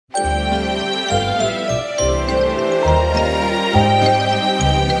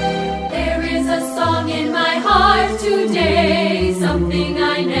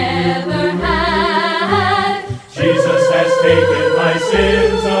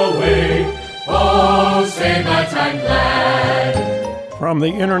away. Oh, say that I'm glad. From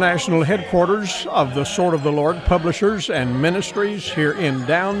the international headquarters of the Sword of the Lord Publishers and Ministries here in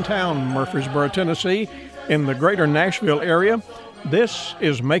downtown Murfreesboro, Tennessee, in the greater Nashville area, this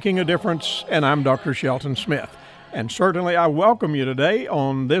is Making a Difference, and I'm Dr. Shelton Smith. And certainly I welcome you today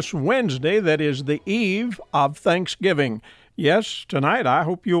on this Wednesday that is the eve of Thanksgiving. Yes, tonight I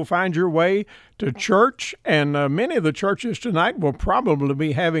hope you'll find your way to church, and many of the churches tonight will probably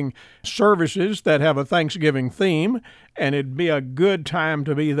be having services that have a Thanksgiving theme, and it'd be a good time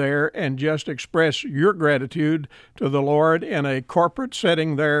to be there and just express your gratitude to the Lord in a corporate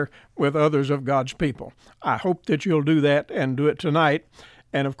setting there with others of God's people. I hope that you'll do that and do it tonight.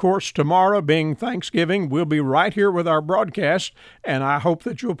 And of course, tomorrow being Thanksgiving, we'll be right here with our broadcast, and I hope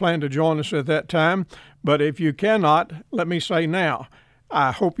that you'll plan to join us at that time. But if you cannot, let me say now,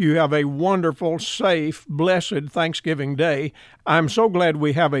 I hope you have a wonderful, safe, blessed Thanksgiving Day. I'm so glad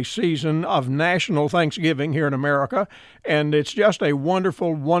we have a season of national Thanksgiving here in America, and it's just a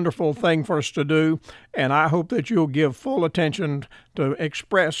wonderful, wonderful thing for us to do, and I hope that you'll give full attention to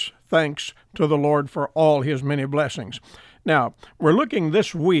express thanks to the Lord for all His many blessings. Now, we're looking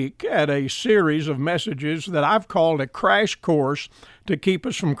this week at a series of messages that I've called a crash course to keep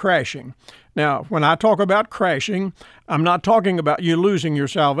us from crashing. Now, when I talk about crashing, I'm not talking about you losing your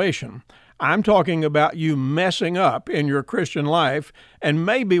salvation. I'm talking about you messing up in your Christian life and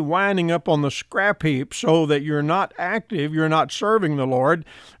maybe winding up on the scrap heap so that you're not active, you're not serving the Lord,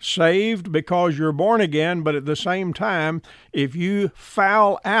 saved because you're born again, but at the same time, if you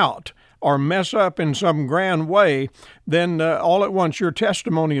foul out or mess up in some grand way, then all at once your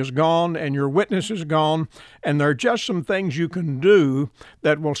testimony is gone and your witness is gone, and there are just some things you can do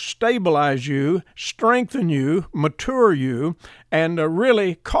that will stabilize you, strengthen you, mature you, and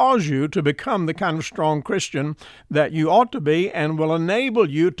really cause you to become the kind of strong Christian that you ought to be, and will enable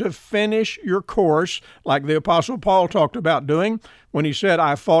you to finish your course like the Apostle Paul talked about doing when he said,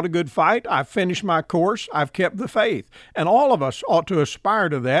 "I fought a good fight, I've finished my course, I've kept the faith." And all of us ought to aspire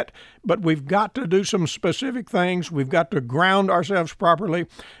to that, but we've got to do some specific things. We've got to ground ourselves properly,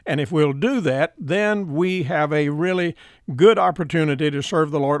 and if we'll do that, then we have a really good opportunity to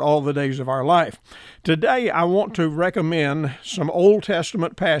serve the Lord all the days of our life. Today, I want to recommend some Old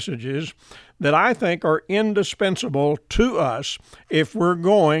Testament passages that I think are indispensable to us if we're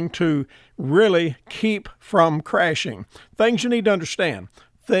going to really keep from crashing. Things you need to understand,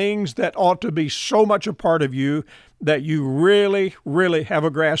 things that ought to be so much a part of you that you really, really have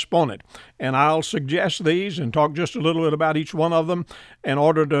a grasp on it. And I'll suggest these and talk just a little bit about each one of them in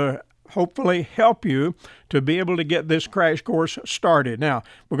order to hopefully help you to be able to get this crash course started. Now,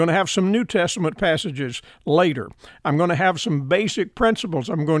 we're going to have some New Testament passages later. I'm going to have some basic principles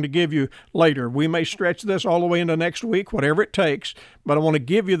I'm going to give you later. We may stretch this all the way into next week, whatever it takes, but I want to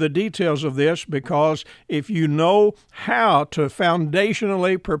give you the details of this because if you know how to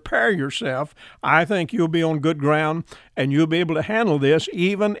foundationally prepare yourself, I think you'll be on good ground and you'll be able to handle this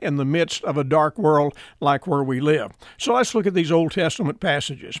even in the midst of a dark world like where we live. So let's look at these Old Testament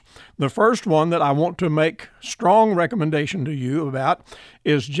passages. The first one that I want to make strong recommendation to you about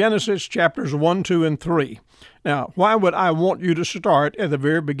is Genesis chapters 1, 2, and 3. Now, why would I want you to start at the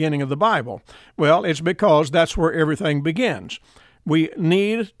very beginning of the Bible? Well, it's because that's where everything begins. We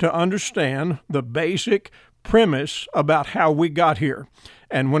need to understand the basic premise about how we got here.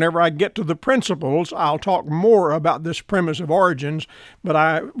 And whenever I get to the principles, I'll talk more about this premise of origins, but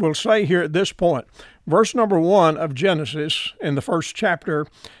I will say here at this point, verse number 1 of Genesis in the first chapter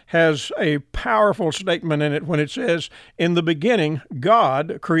has a powerful statement in it when it says, "In the beginning,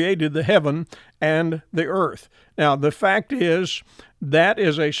 God created the heaven and the earth." Now, the fact is, that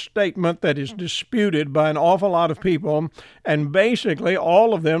is a statement that is disputed by an awful lot of people, and basically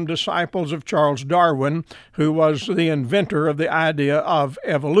all of them disciples of Charles Darwin, who was the inventor of the idea of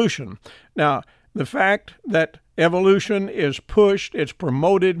evolution. Now, the fact that evolution is pushed, it's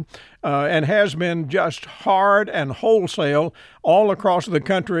promoted, and has been just hard and wholesale all across the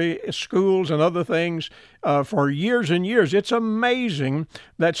country, schools and other things, for years and years. It's amazing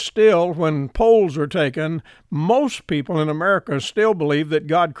that still, when polls are taken, most people in America still believe that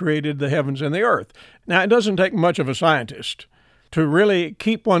God created the heavens and the earth. Now, it doesn't take much of a scientist to really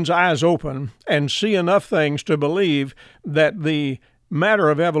keep one's eyes open and see enough things to believe that the matter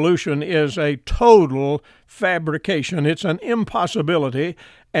of evolution is a total fabrication. It's an impossibility,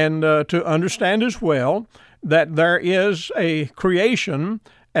 and to understand as well that there is a creation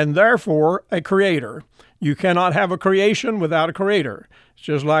and therefore a creator. You cannot have a creation without a creator. It's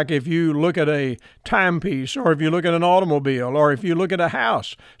just like if you look at a timepiece, or if you look at an automobile, or if you look at a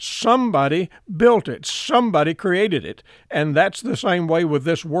house, somebody built it, somebody created it. And that's the same way with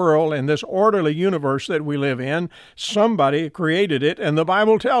this world and this orderly universe that we live in. Somebody created it, and the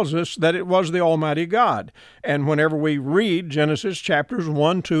Bible tells us that it was the Almighty God. And whenever we read Genesis chapters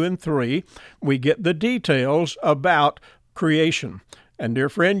 1, 2, and 3, we get the details about creation. And dear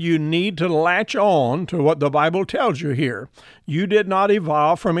friend, you need to latch on to what the Bible tells you here. You did not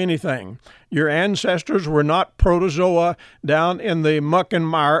evolve from anything. Your ancestors were not protozoa down in the muck and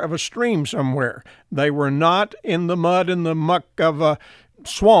mire of a stream somewhere. They were not in the mud and the muck of a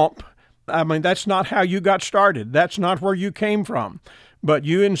swamp. I mean, that's not how you got started. That's not where you came from. But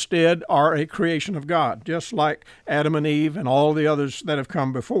you instead are a creation of God, just like Adam and Eve and all the others that have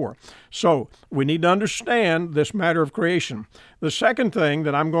come before. So we need to understand this matter of creation. The second thing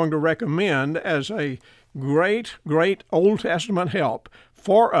that I'm going to recommend as a great, great Old Testament help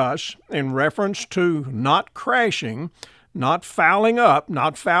for us in reference to not crashing, not fouling up,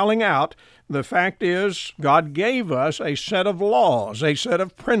 not fouling out, the fact is God gave us a set of laws, a set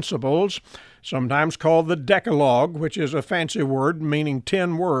of principles, sometimes called the Decalogue, which is a fancy word meaning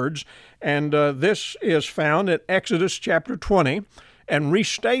 10 words. And this is found in Exodus chapter 20 and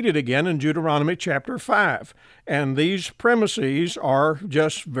restated again in Deuteronomy chapter 5. And these premises are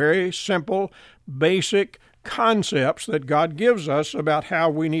just very simple, basic concepts that God gives us about how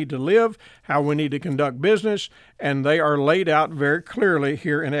we need to live, how we need to conduct business, and they are laid out very clearly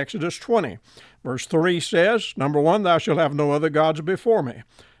here in Exodus 20. Verse 3 says, number 1, thou shalt have no other gods before me.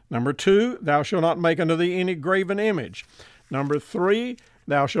 Number 2, thou shalt not make unto thee any graven image. Number 3,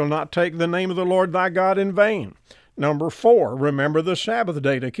 thou shalt not take the name of the Lord thy God in vain. Number 4, remember the Sabbath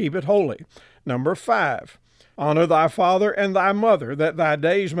day to keep it holy. Number 5, honor thy father and thy mother, that thy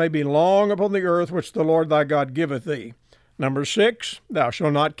days may be long upon the earth which the Lord thy God giveth thee. Number 6, thou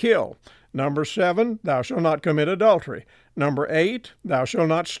shalt not kill. Number 7, thou shalt not commit adultery. Number 8, thou shalt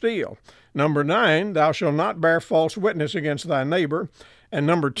not steal. Number 9, thou shalt not bear false witness against thy neighbor. And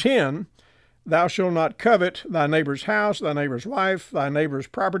number 10, thou shalt not covet thy neighbor's house, thy neighbor's wife, thy neighbor's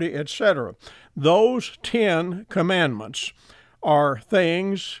property, etc. Those 10 commandments are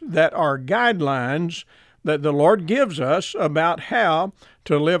things that are guidelines that the Lord gives us about how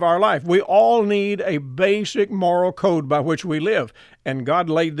to live our life. We all need a basic moral code by which we live, and God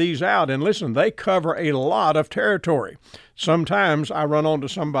laid these out. And listen, they cover a lot of territory. Sometimes I run onto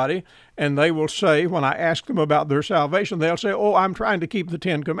somebody, and they will say, when I ask them about their salvation, they'll say, oh, I'm trying to keep the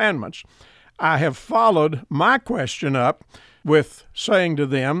 10 commandments. I have followed my question up with saying to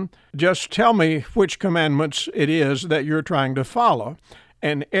them, just tell me which commandments it is that you're trying to follow.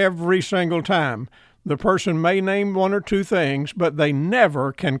 And every single time, the person may name 1 or 2 things, but they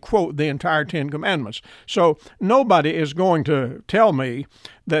never can quote the entire 10 commandments. So nobody is going to tell me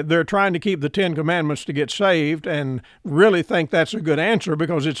that they're trying to keep the 10 commandments to get saved and really think that's a good answer,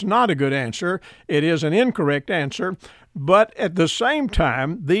 because it's not a good answer. It is an incorrect answer. But at the same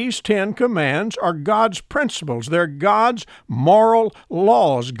time, these 10 commands are God's principles. They're God's moral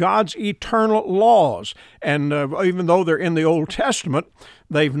laws, God's eternal laws. And even though they're in the Old Testament,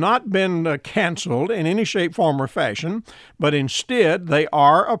 they've not been canceled in any shape, form, or fashion, but instead they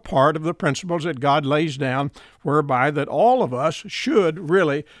are a part of the principles that God lays down, whereby that all of us should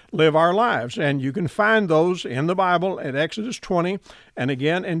really live our lives. And you can find those in the Bible at Exodus 20 and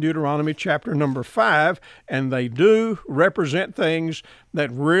again in Deuteronomy chapter number 5, and they do represent things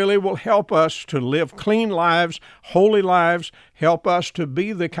that really will help us to live clean lives, holy lives, help us to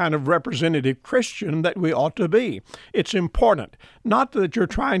be the kind of representative Christian that we ought to be. It's important. Not that you're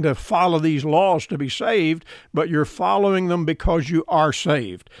trying to follow these laws to be saved, but you're following them because you are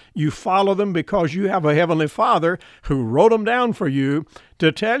saved. You follow them because you have a Heavenly Father who wrote them down for you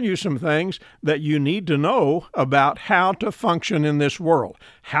to tell you some things that you need to know about how to function in this world,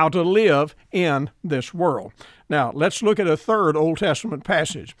 how to live in this world. Now, let's look at a third Old Testament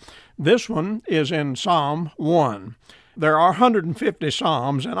passage. This one is in Psalm 1. There are 150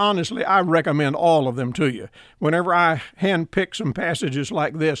 Psalms, and honestly, I recommend all of them to you. Whenever I handpick some passages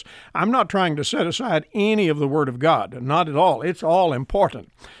like this, I'm not trying to set aside any of the Word of God. Not at all. It's all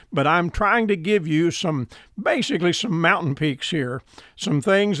important. But I'm trying to give you basically some mountain peaks here, some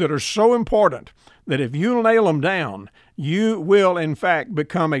things that are so important that if you nail them down, you will, in fact,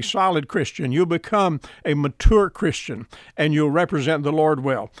 become a solid Christian. You'll become a mature Christian, and you'll represent the Lord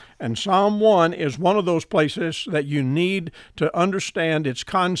well. And Psalm 1 is one of those places that you need to understand its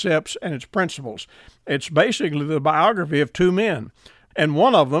concepts and its principles. It's basically the biography of 2 men. And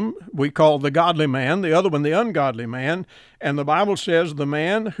one of them we call the godly man, the other one the ungodly man. And the Bible says the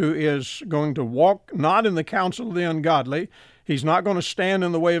man who is going to walk not in the counsel of the ungodly, he's not going to stand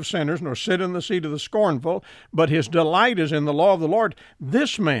in the way of sinners, nor sit in the seat of the scornful, but his delight is in the law of the Lord.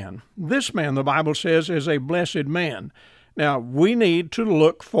 This man, the Bible says, is a blessed man. Now, we need to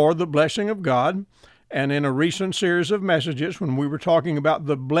look for the blessing of God. And in a recent series of messages, when we were talking about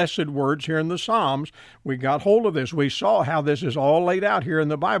the blessed words here in the Psalms, we got hold of this. We saw how this is all laid out here in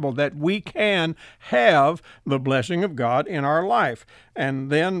the Bible, that we can have the blessing of God in our life. And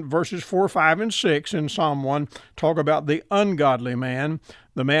then verses 4, 5, and 6 in Psalm 1 talk about the ungodly man,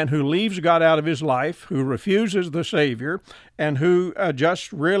 the man who leaves God out of his life, who refuses the Savior, and who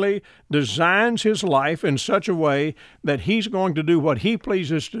just really designs his life in such a way that he's going to do what he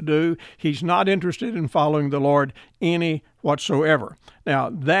pleases to do. He's not interested in following the Lord any whatsoever. Now,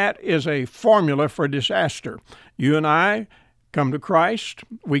 that is a formula for disaster. You and I come to Christ,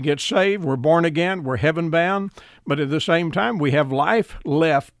 we get saved, we're born again, we're heaven-bound, but at the same time, we have life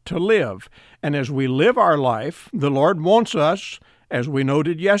left to live. And as we live our life, the Lord wants us, as we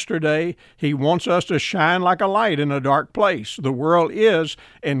noted yesterday, He wants us to shine like a light in a dark place. The world is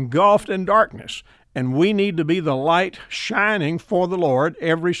engulfed in darkness, and we need to be the light shining for the Lord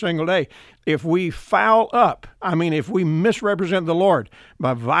every single day. If we foul up, if we misrepresent the Lord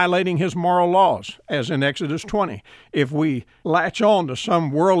by violating His moral laws, as in Exodus 20, if we latch on to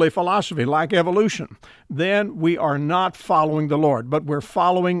some worldly philosophy like evolution, then we are not following the Lord, but we're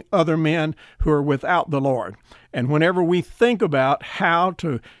following other men who are without the Lord. And whenever we think about how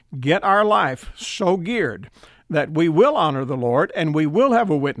to get our life so geared that we will honor the Lord and we will have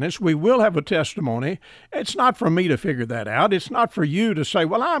a witness, we will have a testimony, it's not for me to figure that out. It's not for you to say,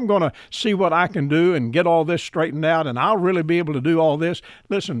 well, I'm going to see what I can do and get all this straightened out and I'll really be able to do all this.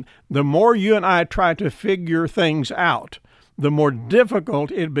 Listen, the more you and I try to figure things out, the more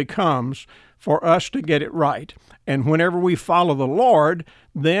difficult it becomes for us to get it right. And whenever we follow the Lord,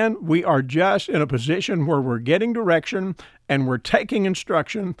 then we are just in a position where we're getting direction and we're taking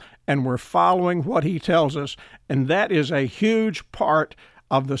instruction and we're following what He tells us. And that is a huge part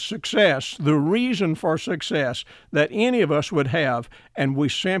of the success, the reason for success that any of us would have, and we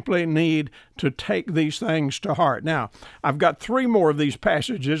simply need to take these things to heart. Now, I've got 3 more of these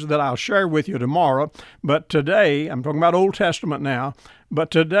passages that I'll share with you tomorrow, but today, I'm talking about Old Testament now,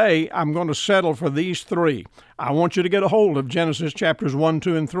 but today I'm going to settle for these 3. I want you to get a hold of Genesis chapters 1,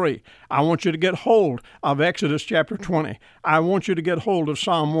 2, and 3. I want you to get hold of Exodus chapter 20. I want you to get hold of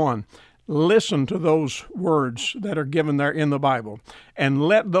Psalm 1. Listen to those words that are given there in the Bible and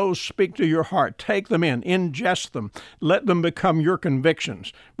let those speak to your heart. Take them in, ingest them, let them become your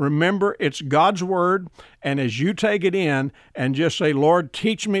convictions. Remember, it's God's Word, and as you take it in and just say, Lord,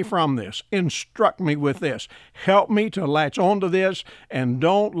 teach me from this, instruct me with this, help me to latch onto this, and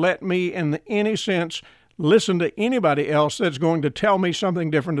don't let me in any sense listen to anybody else that's going to tell me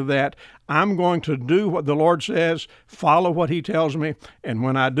something different to that. I'm going to do what the Lord says, follow what He tells me, and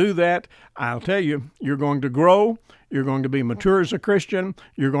when I do that, I'll tell you, you're going to grow, you're going to be mature as a Christian,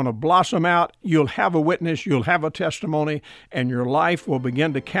 you're going to blossom out, you'll have a witness, you'll have a testimony, and your life will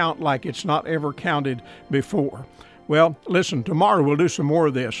begin to count like it's not ever counted before. Well, listen, tomorrow we'll do some more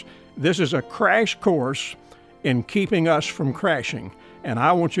of this. This is a crash course in keeping us from crashing. And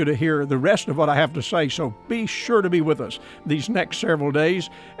I want you to hear the rest of what I have to say, so be sure to be with us these next several days.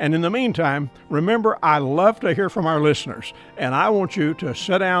 And in the meantime, remember, I love to hear from our listeners, and I want you to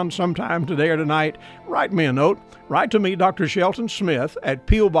sit down sometime today or tonight, write me a note, write to me, Dr. Shelton Smith, at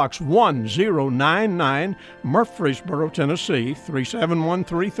P.O. Box 1099, Murfreesboro, Tennessee,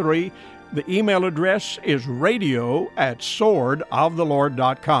 37133. The email address is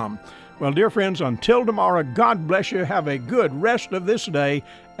radio@swordoftheLord.com. Well, dear friends, until tomorrow, God bless you. Have a good rest of this day,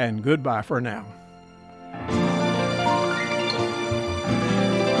 and goodbye for now.